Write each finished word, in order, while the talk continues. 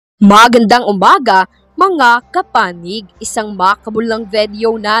Magandang umaga, mga kapanig! Isang makabulang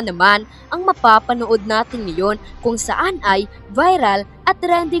video na naman ang mapapanood natin ngayon kung saan ay viral at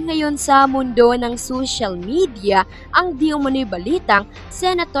trending ngayon sa mundo ng social media ang di umano'y balitang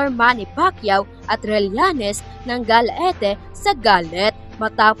Senator Manny Pacquiao at Trillanes ng Nanggalaiti sa Galit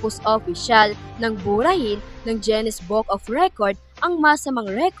matapos opisyal ng Burahin ng Guinness Book of Record ang masamang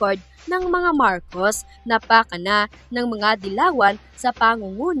record ng mga Marcos na pakana ng mga dilawan sa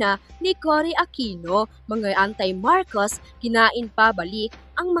pangunguna ni Cory Aquino. Mga anti-Marcos kinain pabalik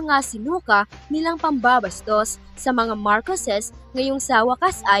ang mga sinuka nilang pambabastos sa mga Marcoses. Ngayong sa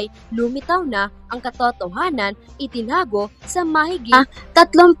wakas ay lumitaw na ang katotohanan, itinago sa mahigit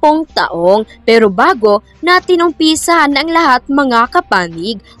 30 taong. Pero bago natin umpisahan ang lahat, mga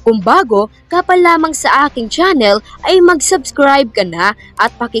kapanig, kung bago ka pa lamang sa aking channel ay mag-subscribe ka na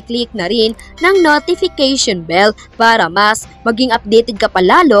at pakiclick na rin ng notification bell para mas maging updated ka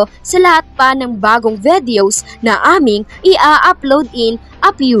palalo sa lahat pa ng bagong videos na aming i-upload in a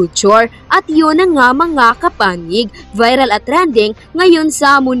future. At yun na nga, mga kapanig, viral at trending ngayon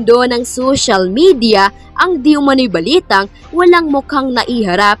sa mundo ng social media ang di umano'y balitang walang mukhang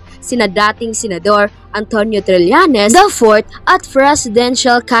naiharap sina dating Senador Antonio Trillanes, the fourth at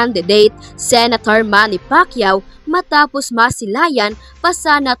presidential candidate Senator Manny Pacquiao matapos masilayan pa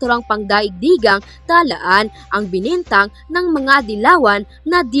sa naturang pangdaigdigang talaan ang binintang ng mga dilawan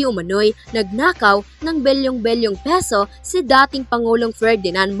na di umano'y nagnakaw ng bilyong-bilyong peso si dating Pangulong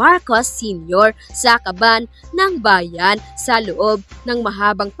Ferdinand Marcos Sr. sa kaban ng bayan. Sa loob ng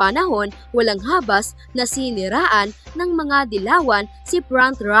mahabang panahon, walang habas na siniraan ng mga dilawan si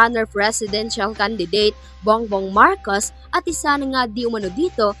front-runner presidential candidate Bongbong Marcos at isa na nga di umano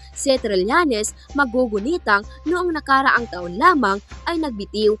dito si Trillanes. Magugunitang noong nakaraang taon lamang ay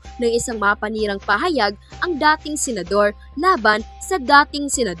nagbitiw ng isang mapanirang pahayag ang dating senador laban sa dating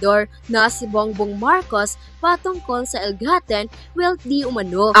senador na si Bongbong Marcos patungkol sa ill-gotten wealth di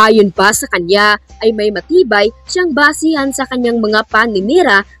umano. Ayon pa sa kanya ay may matibay siyang basihan sa kanyang mga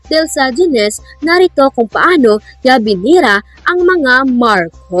paninira dahil sa Guiness. Narito kung paano niya binira ang mga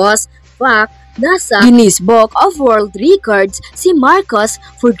Marcos. Fact, nasa Guinness Book of World Records si Marcos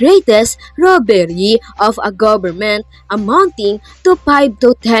for greatest robbery of a government amounting to 5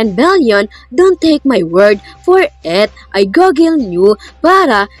 to 10 billion. Don't take my word for it. I Google nyo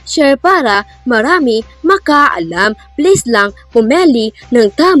para share para marami makaalam. Please lang pumeli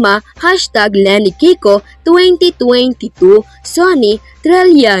ng tama hashtag LENI 2022 Sonny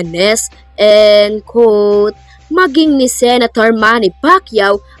Trillanes. End quote. Maging ni Senator Manny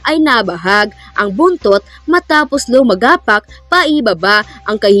Pacquiao ay nabahag ang buntot matapos lumagapak paibaba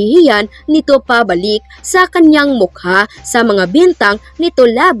ang kahihiyan nito pabalik sa kanyang mukha sa mga bintang nito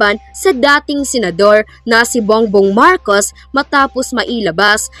laban sa dating senador na si Bongbong Marcos matapos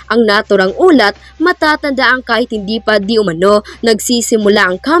mailabas ang naturang ulat. Matatandaan kahit hindi pa di umano nagsisimula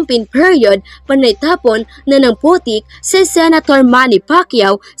ang campaign period, panaytapon na ng putik si Senator Manny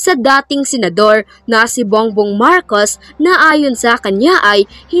Pacquiao sa dating senador na si Bongbong Marcos na ayon sa kanya ay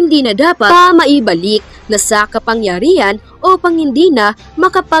hindi na dapat pa maibalik na sa kapangyarihan upang hindi na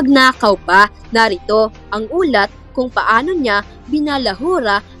makapagnakaw pa. Narito ang ulat kung paano niya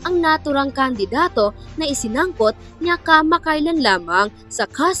binalahura ang naturang kandidato na isinangkot niya kamakailan lamang sa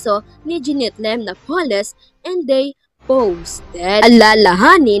kaso ni Jeanette Lem Napoles, and they posted.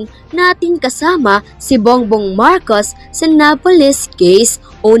 Alalahanin natin kasama si Bongbong Marcos sa Napoles case.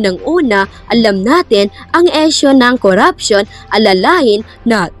 Unang-una, alam natin ang esyo ng corruption. Alalahin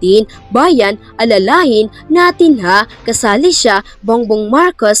natin, bayan, alalahin natin ha, kasali siya, Bongbong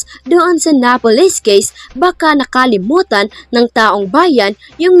Marcos, doon sa Napoles case. Baka nakalimutan ng taong bayan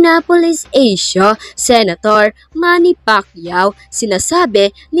yung Napoles issue. Senator Manny Pacquiao,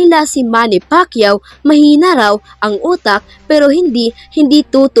 sinasabi nila si Manny Pacquiao mahina raw ang utak, pero hindi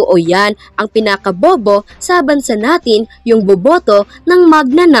totoo yan. Ang pinakabobo sa bansa natin yung boboto ng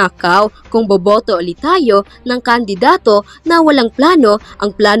magnanakaw. Kung boboto ulit tayo ng kandidato na walang plano,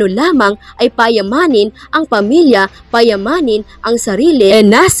 ang plano lamang ay payamanin ang pamilya, payamanin ang sarili,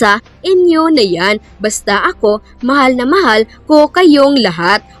 nasa inyo na yan. Basta ako, mahal na mahal ko kayong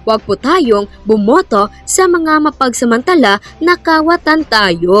lahat. Huwag po tayong bumoto sa mga mapagsamantala na kawatan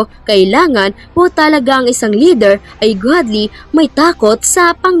tayo. Kailangan po talaga ang isang leader ay godly, may takot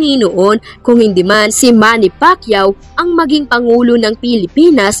sa Panginoon. Kung hindi man si Manny Pacquiao ang maging Pangulo ng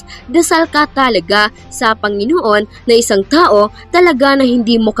Pilipinas, dasal ka talaga sa Panginoon na isang tao talaga na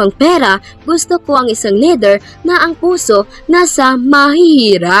hindi mukhang pera. Gusto ko ang isang leader na ang puso nasa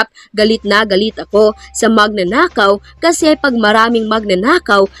mahihirap. galit na galit ako sa magnanakaw kasi pag maraming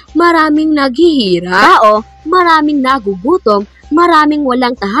magnanakaw, maraming naghihirap. Tao, maraming nagugutom, maraming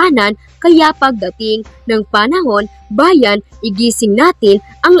walang tahanan, kaya pagdating ng panahon, bayan, igising natin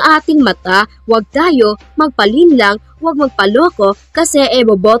ang ating mata, huwag tayo magpalinlang, huwag magpaloko kasi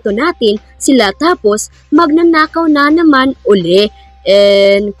eboboto natin sila tapos magnanakaw na naman uli.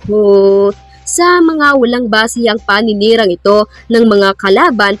 End quote. Sa mga walang basihang paninirang ito ng mga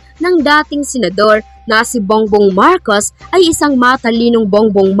kalaban ng dating senador na si Bongbong Marcos ay isang matalinong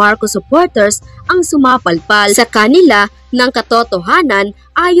Bongbong Marcos supporters ang sumapalpal sa kanila ng katotohanan.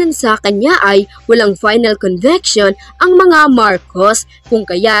 Ayon sa kanya ay walang final conviction ang mga Marcos kung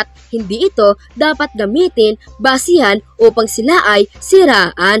kaya't hindi ito dapat gamitin basihan upang sila ay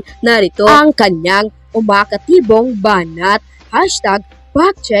siraan. Narito ang kanyang umakatibong banat.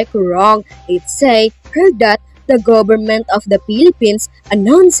 #FactCheck wrong. It say heard that the government of the Philippines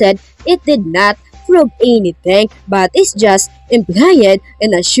announced it did not prove anything but is just implied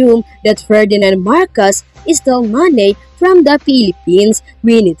and assume that Ferdinand Marcos stole money from the Philippines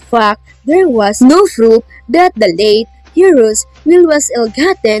when in fact there was no proof that the late hero's will was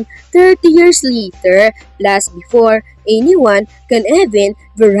ill-gotten 30 years later. Plus before anyone can even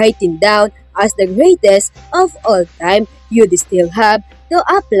be written down as the greatest of all time, you'd still have to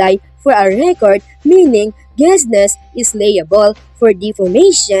apply for a record, meaning Guiness is liable for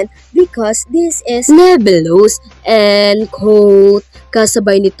defamation because this is nebulous. End quote.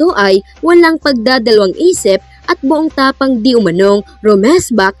 Kasabay nito ay walang pagdadalawang isip at buong tapang di umanong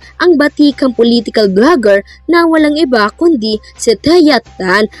rumesbak ang batikang political blogger na walang iba kundi si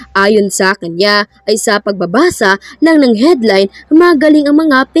Tayatan. Ayon sa kanya ay sa pagbabasa lang ng headline magaling ang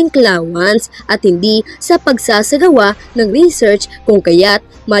mga pinklawans at hindi sa pagsasagawa ng research kung kaya't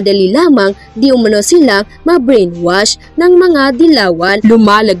madali lamang di umano silang ma-brainwash ng mga dilawan.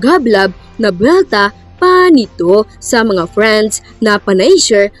 Lumalagablab na belta pa nito sa mga friends na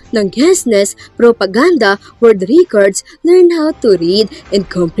panay-share ng Guiness propaganda word records. Learn how to read and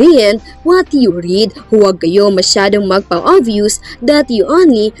comprehend what you read. Huwag kayo masyadong magpa-obvious that you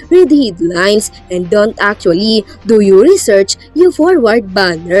only read headlines and don't actually do your research. You forward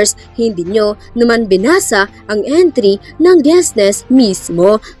banners. Hindi nyo naman binasa ang entry ng Guiness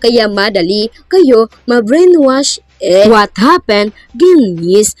mismo kaya madali kayo ma-brainwash. What happened?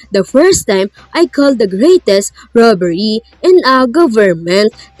 Guiness, the first time I called the greatest robbery in a government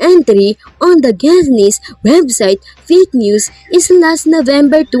entry on the Guiness website fake news is last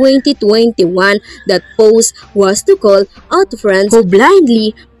November 2021. That post was to call out friends who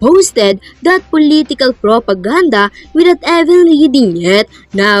blindly posted that political propaganda without even reading it.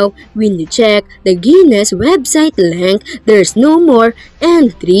 Now, when you check the Guiness website link, there's no more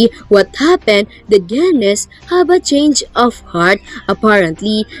entry. What happened? The Guiness have a change of heart.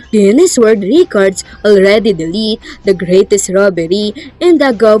 Apparently, Guinness World Records already delete the greatest robbery in the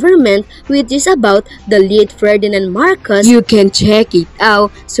government, which is about the late Ferdinand Marcos. You can check it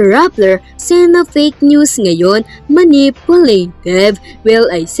out. So Rappler, sino fake news ngayon? Manipulative. Well,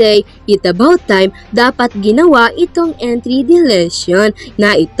 I say, it about time dapat ginawa itong entry deletion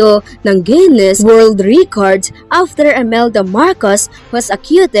na ito ng Guinness World Records after Imelda Marcos was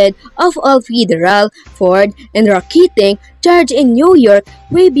accused of all federal, fraud, and racketeering charge in New York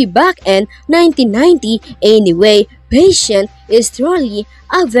way back in 1990. Anyway, patient is truly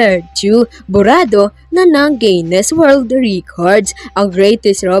a virtue. Burado na ng Guinness World Records ang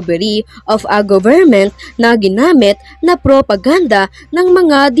greatest robbery of a government na ginamit na propaganda ng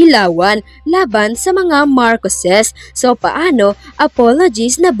mga dilawan laban sa mga Marcoses. So paano?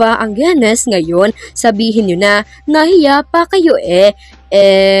 Apologies na ba ang Guinness ngayon? Sabihin nyo na, nahiya pa kayo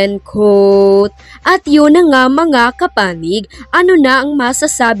End quote. At yun na nga mga kapanig, ano na ang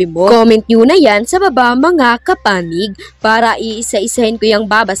masasabi mo? Comment nyo na yan sa baba mga kapanig para iisa-isahin ko yung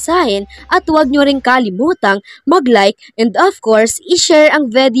babasahin at huwag nyo rin kalimutang mag-like and of course i-share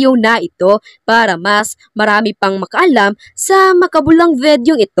ang video na ito para mas marami pang makaalam sa makabulang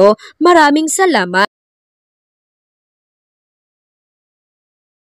video ito. Maraming salamat!